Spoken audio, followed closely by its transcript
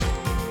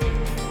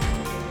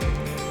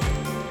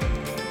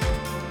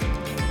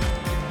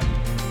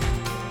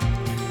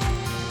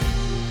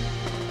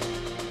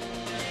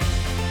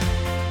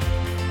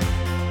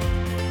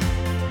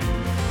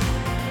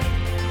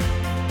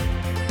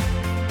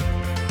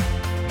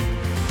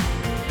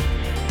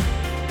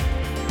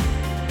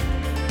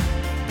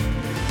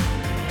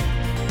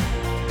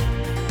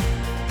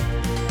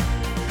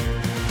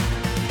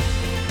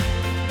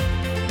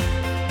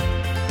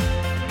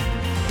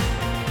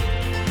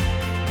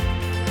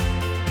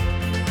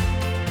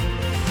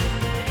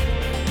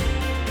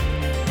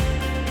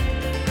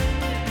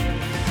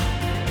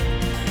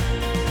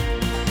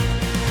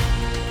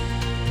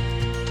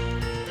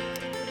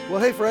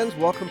Hey friends,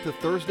 welcome to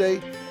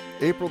Thursday,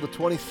 April the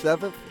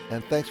 27th,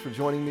 and thanks for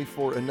joining me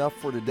for Enough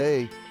for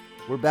Today.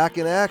 We're back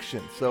in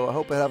action, so I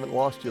hope I haven't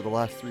lost you the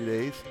last 3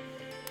 days.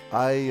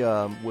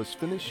 I was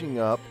finishing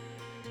up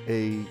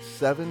a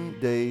 7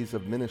 days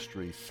of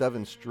ministry,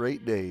 7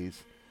 straight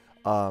days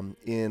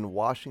in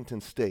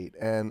Washington State,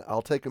 and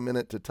I'll take a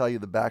minute to tell you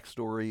the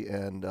backstory,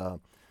 and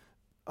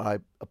I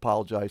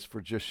apologize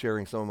for just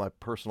sharing some of my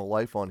personal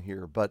life on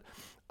here, but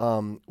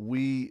I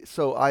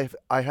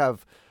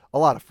have a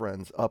lot of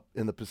friends up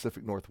in the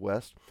Pacific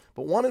Northwest,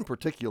 but one in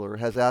particular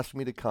has asked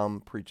me to come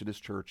preach at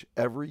his church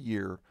every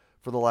year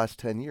for the last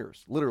 10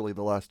 years, literally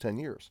the last 10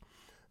 years.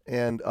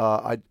 And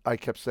I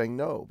kept saying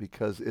no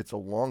because it's a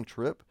long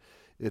trip,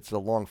 it's a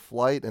long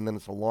flight, and then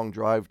it's a long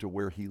drive to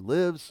where he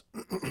lives.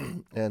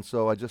 And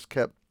so I just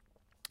kept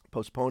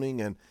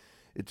postponing, and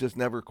it just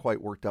never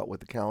quite worked out with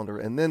the calendar.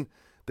 And then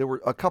there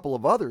were a couple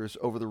of others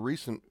over the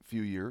recent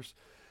few years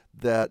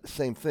that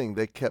same thing.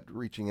 They kept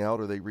reaching out,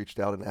 or they reached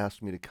out and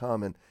asked me to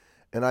come.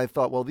 And I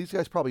thought, well, these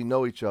guys probably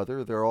know each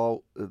other. They're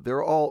all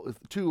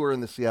two are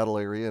in the Seattle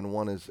area, and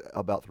one is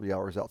about 3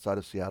 hours outside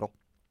of Seattle.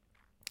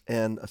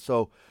 And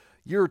so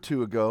a year or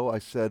two ago, I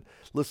said,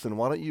 listen,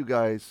 why don't you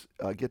guys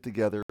get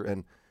together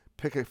and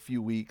pick a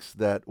few weeks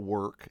that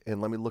work,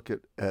 and let me look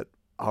at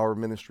our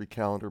ministry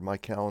calendar, my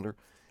calendar,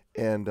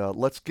 and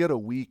let's get a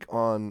week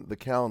on the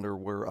calendar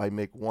where I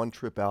make one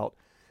trip out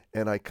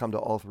and I come to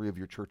all three of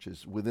your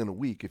churches within a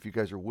week. If you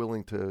guys are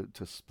willing to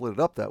split it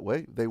up that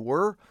way. They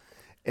were.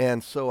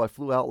 And so I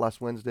flew out last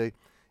Wednesday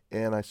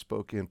and I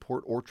spoke in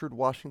Port Orchard,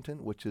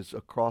 Washington, which is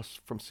across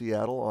from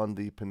Seattle on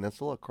the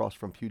peninsula, across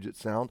from Puget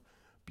Sound.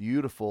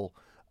 Beautiful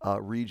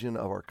region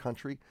of our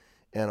country,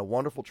 and a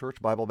wonderful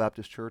church, Bible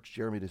Baptist Church,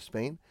 Jeremy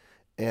Despain.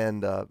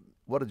 And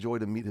what a joy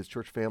to meet his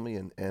church family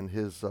and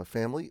his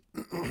family.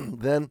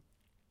 Then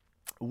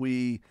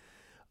we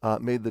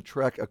made the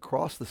trek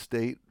across the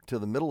state to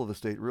the middle of the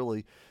state,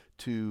 really,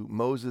 to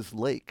Moses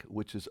Lake,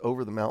 which is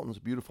over the mountains,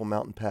 beautiful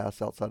mountain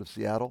pass outside of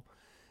Seattle.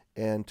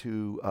 And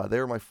to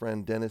there, my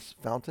friend Dennis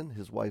Fountain,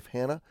 his wife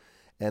Hannah,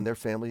 and their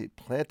family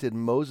planted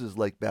Moses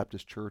Lake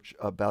Baptist Church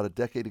about a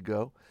decade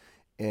ago.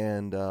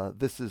 And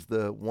this is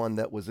the one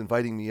that was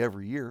inviting me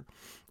every year.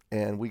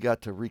 And we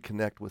got to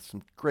reconnect with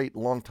some great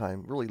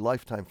longtime, really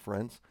lifetime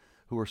friends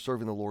who are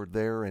serving the Lord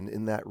there and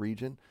in that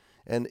region.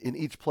 And in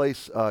each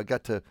place,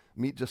 got to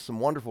meet just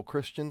some wonderful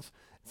Christians,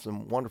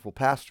 some wonderful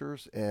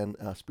pastors and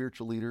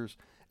spiritual leaders,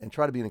 and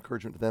try to be an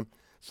encouragement to them.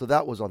 So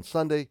that was on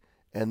Sunday.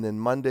 And then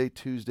Monday,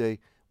 Tuesday,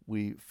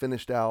 we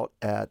finished out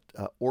at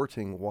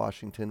Orting,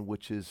 Washington,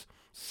 which is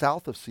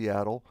south of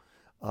Seattle,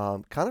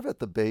 kind of at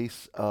the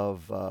base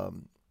of,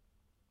 I'm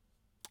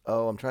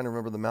trying to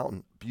remember the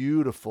mountain.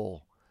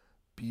 Beautiful,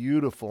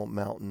 beautiful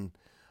mountain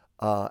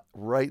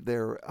right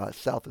there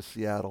south of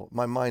Seattle.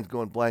 My mind's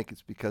going blank.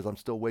 It's because I'm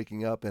still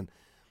waking up. And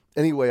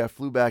anyway, I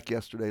flew back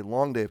yesterday,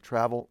 long day of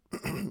travel,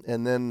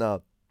 and then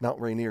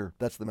Mount Rainier,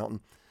 that's the mountain.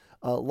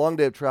 Long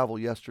day of travel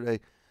yesterday.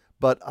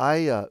 But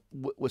I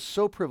was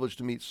so privileged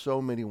to meet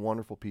so many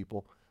wonderful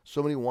people,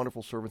 so many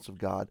wonderful servants of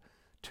God.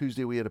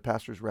 Tuesday, we had a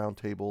pastor's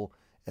roundtable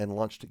and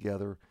lunch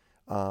together.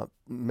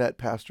 Met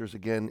pastors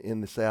again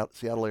in the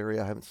Seattle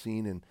area I haven't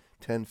seen in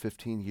 10,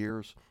 15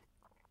 years.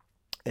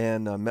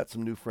 And met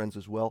some new friends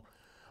as well.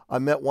 I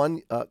met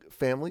one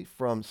family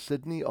from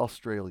Sydney,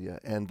 Australia,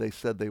 and they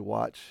said they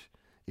watch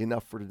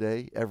Enough for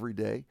Today every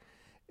day.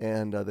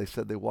 And they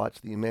said they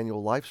watch the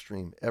Emmanuel live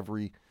stream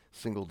every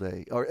single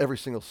day, or every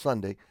single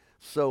Sunday.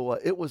 So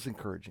it was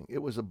encouraging. It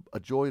was a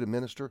joy to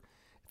minister.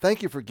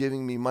 Thank you for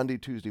giving me Monday,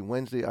 Tuesday,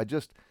 Wednesday. I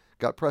just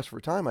got pressed for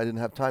time. I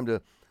didn't have time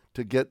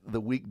to get the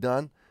week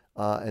done.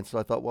 And so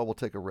I thought, well, we'll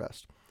take a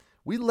rest.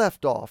 We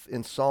left off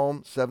in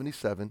Psalm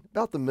 77,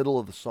 about the middle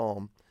of the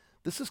psalm.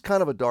 This is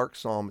kind of a dark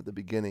psalm at the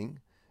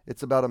beginning.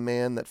 It's about a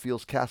man that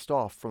feels cast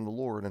off from the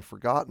Lord and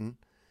forgotten.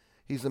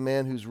 He's a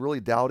man who's really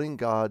doubting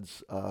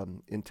God's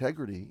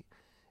integrity,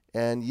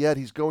 and yet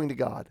he's going to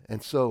God.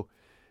 And so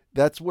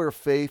that's where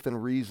faith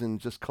and reason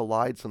just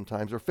collide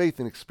sometimes, or faith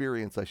and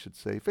experience, I should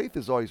say. Faith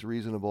is always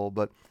reasonable,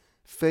 but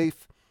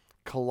faith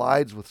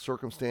collides with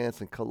circumstance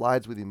and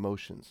collides with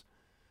emotions.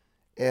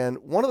 And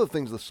one of the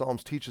things the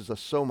Psalms teaches us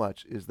so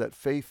much is that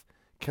faith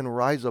can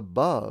rise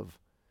above,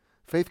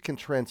 faith can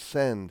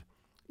transcend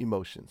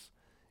emotions.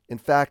 In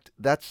fact,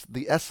 that's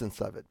the essence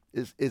of it,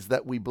 is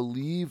that we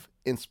believe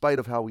in spite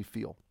of how we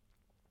feel.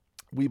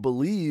 We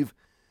believe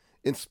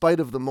in spite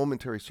of the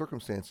momentary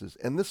circumstances.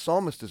 And this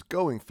psalmist is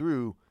going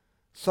through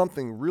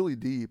something really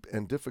deep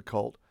and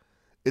difficult.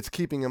 It's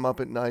keeping him up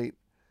at night.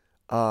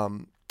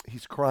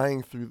 He's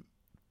crying through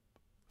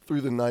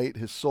the night.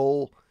 His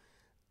soul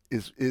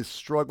is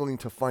struggling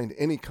to find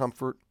any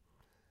comfort.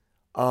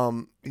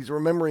 He's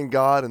remembering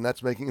God, and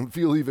that's making him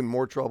feel even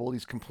more troubled.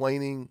 He's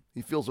complaining.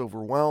 He feels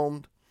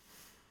overwhelmed.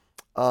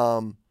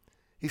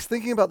 He's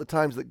thinking about the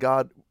times that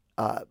God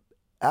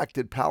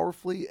acted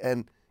powerfully,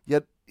 and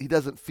yet he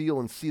doesn't feel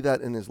and see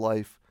that in his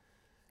life.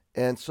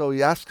 And so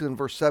he asks in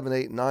verse 7,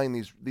 8, and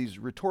 9 these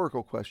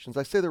rhetorical questions.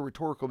 I say they're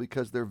rhetorical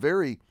because they're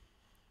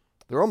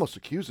almost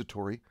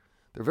accusatory.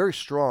 They're very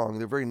strong.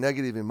 They're very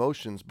negative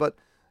emotions. But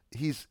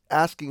he's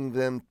asking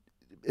them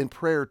in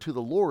prayer to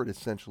the Lord,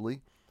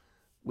 essentially,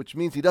 which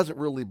means he doesn't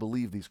really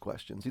believe these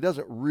questions. He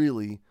doesn't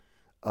really,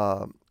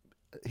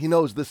 he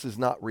knows this is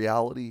not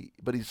reality,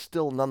 but he's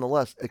still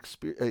nonetheless,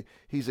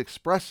 he's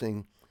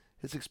expressing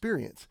his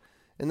experience.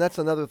 And that's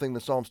another thing the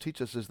Psalms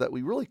teach us, is that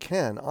we really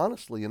can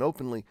honestly and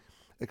openly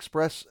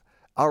express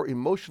our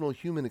emotional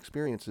human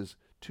experiences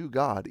to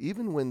God,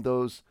 even when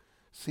those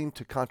seem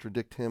to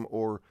contradict him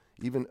or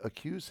even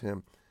accuse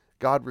him.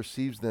 God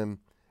receives them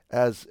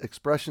as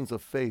expressions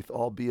of faith,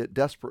 albeit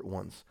desperate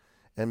ones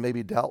and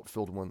maybe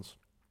doubt-filled ones.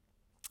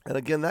 And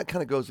again, that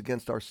kind of goes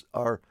against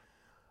our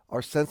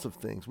sense of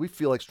things. We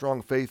feel like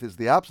strong faith is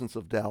the absence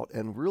of doubt,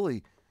 and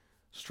really,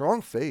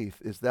 strong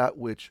faith is that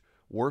which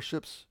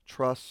worships,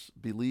 trusts,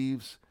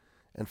 believes,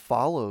 and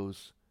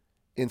follows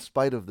in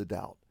spite of the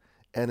doubt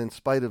and in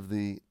spite of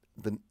the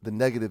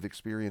negative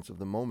experience of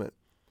the moment.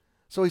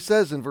 So he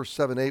says in verse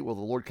 7-8, will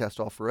the Lord cast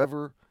off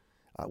forever?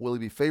 Will he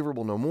be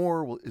favorable no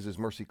more? Is his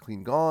mercy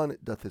clean gone?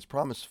 Doth his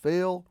promise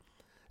fail?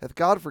 Hath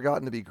God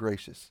forgotten to be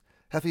gracious?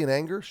 Hath he in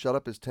anger shut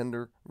up his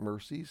tender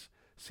mercies?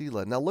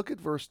 Selah. Now look at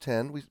verse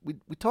 10.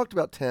 We talked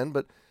about 10,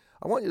 but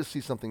I want you to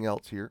see something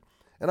else here.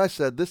 And I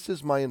said, this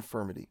is my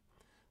infirmity.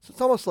 So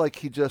it's almost like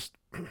he just,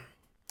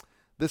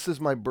 this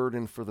is my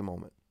burden for the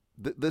moment.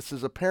 This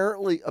is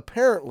apparently,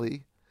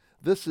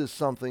 this is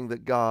something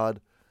that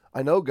God,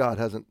 I know God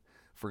hasn't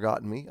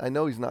forgotten me. I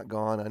know he's not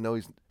gone. I know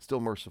he's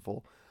still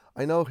merciful.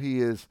 I know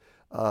he is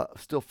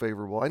still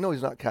favorable. I know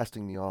he's not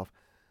casting me off.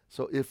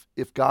 So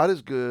if God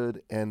is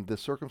good and the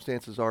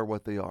circumstances are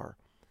what they are,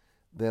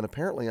 then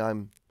apparently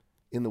I'm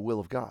in the will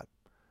of God.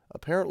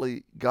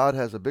 Apparently God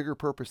has a bigger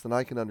purpose than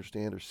I can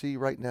understand or see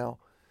right now.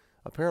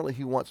 Apparently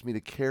he wants me to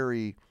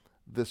carry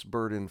this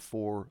burden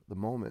for the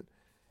moment.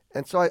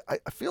 And so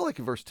I feel like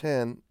in verse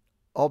 10,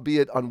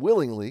 albeit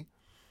unwillingly,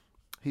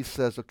 he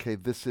says, okay,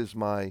 this is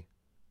mine.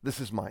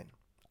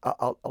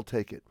 I'll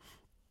take it.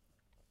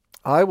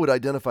 I would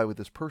identify with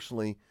this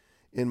personally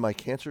in my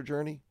cancer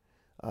journey.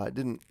 I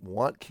didn't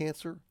want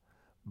cancer,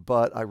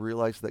 but I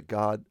realized that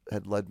God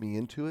had led me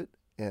into it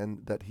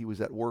and that he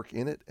was at work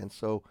in it. And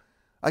so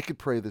I could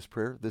pray this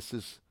prayer. This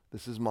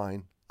is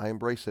mine. I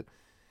embrace it.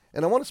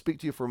 And I want to speak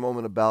to you for a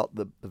moment about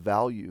the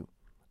value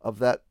of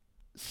that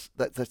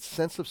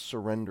sense of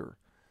surrender,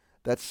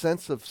 that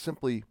sense of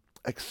simply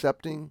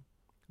accepting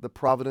the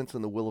providence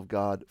and the will of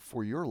God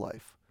for your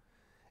life,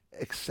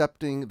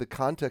 accepting the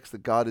context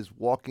that God is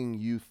walking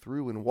you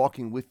through and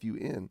walking with you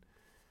in,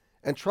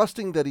 and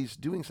trusting that he's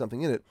doing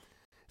something in it.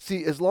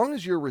 See, as long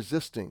as you're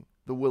resisting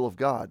the will of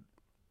God,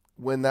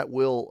 when that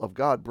will of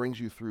God brings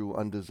you through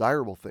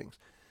undesirable things,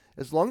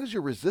 as long as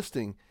you're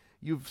resisting,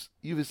 you've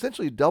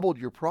essentially doubled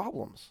your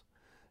problems.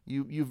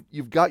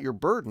 You've got your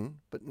burden,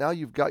 but now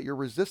you've got your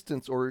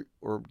resistance, or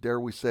dare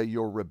we say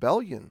your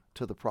rebellion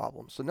to the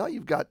problem. So now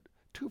you've got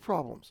two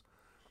problems.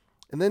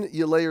 And then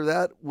you layer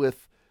that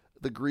with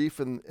the grief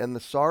and the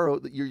sorrow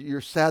that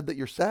you're sad that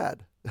you're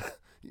sad.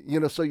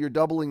 So you're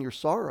doubling your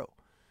sorrow.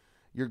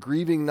 You're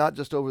grieving not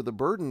just over the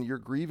burden, you're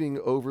grieving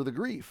over the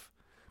grief,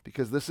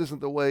 because this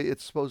isn't the way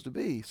it's supposed to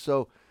be.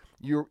 So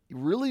you're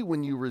really,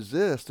 when you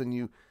resist and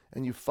you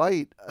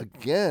fight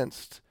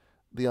against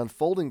the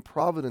unfolding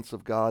providence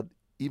of God,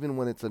 even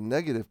when it's a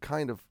negative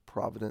kind of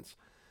providence,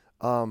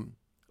 or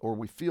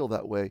we feel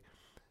that way,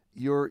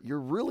 you're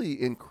really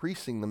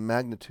increasing the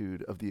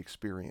magnitude of the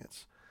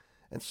experience.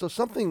 And so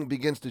something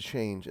begins to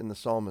change in the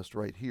psalmist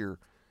right here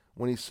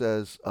when he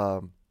says,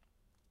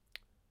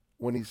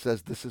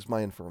 this is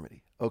my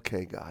infirmity.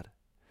 Okay, God,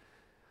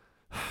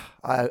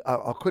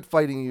 I'll quit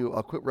fighting you.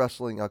 I'll quit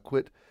wrestling. I'll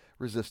quit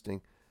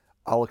resisting.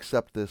 I'll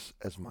accept this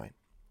as mine.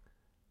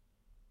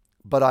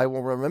 But I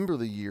will remember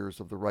the years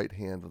of the right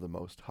hand of the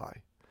Most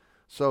High.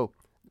 So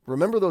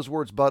remember those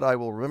words, but I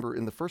will remember,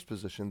 in the first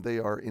position, they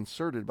are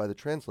inserted by the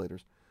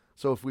translators.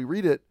 So if we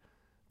read it,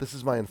 this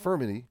is my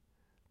infirmity,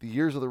 the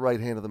years of the right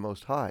hand of the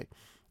Most High.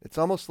 It's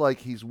almost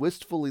like he's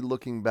wistfully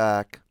looking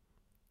back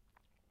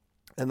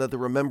and that the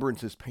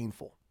remembrance is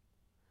painful.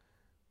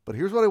 But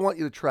here's what I want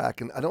you to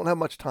track, and I don't have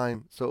much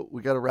time, so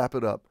we got to wrap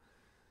it up.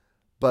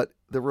 But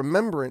the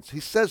remembrance, he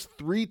says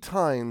 3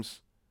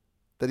 times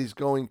that he's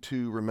going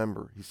to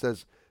remember. He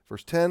says,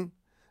 verse 10,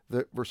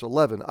 verse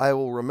 11, I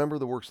will remember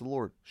the works of the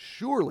Lord.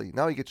 Surely,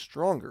 now he gets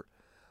stronger.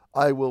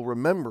 I will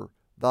remember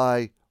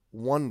thy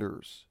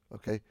wonders.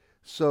 Okay,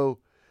 so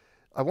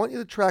I want you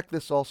to track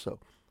this also.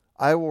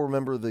 I will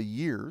remember the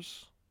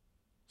years.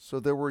 So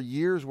there were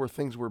years where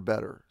things were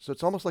better. So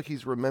it's almost like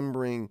he's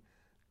remembering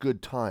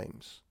good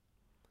times.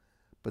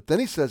 But then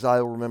he says,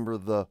 I will remember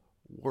the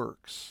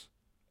works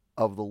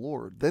of the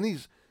Lord. Then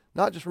he's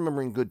not just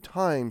remembering good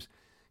times,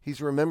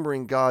 he's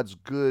remembering God's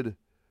good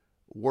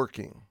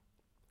working,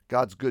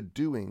 God's good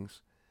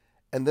doings.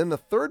 And then the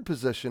third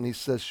position, he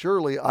says,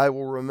 surely I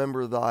will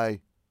remember thy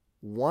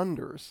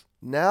wonders.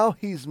 Now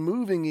he's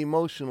moving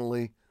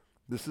emotionally.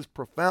 This is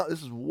profound.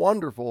 This is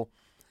wonderful.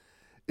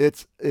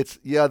 It's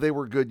yeah, they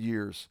were good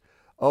years.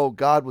 Oh,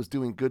 God was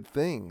doing good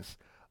things.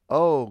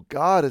 Oh,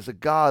 God is a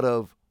God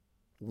of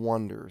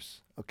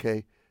wonders.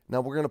 Okay,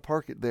 now we're going to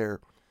park it there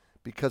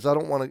because I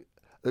don't want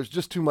to. There's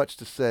just too much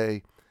to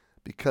say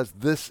because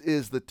this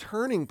is the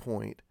turning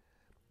point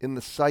in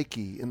the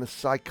psyche, in the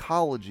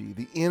psychology,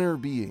 the inner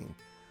being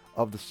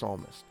of the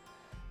psalmist.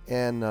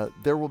 And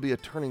there will be a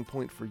turning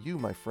point for you,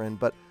 my friend.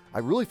 But I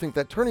really think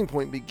that turning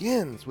point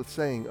begins with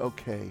saying,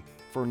 okay,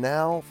 for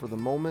now, for the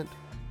moment,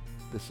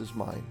 this is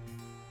mine.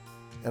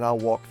 And I'll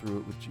walk through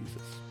it with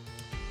Jesus.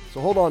 So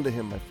hold on to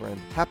him, my friend.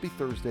 Happy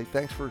Thursday.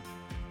 Thanks for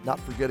not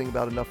forgetting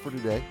about Enough for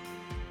Today.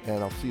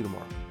 And I'll see you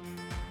tomorrow.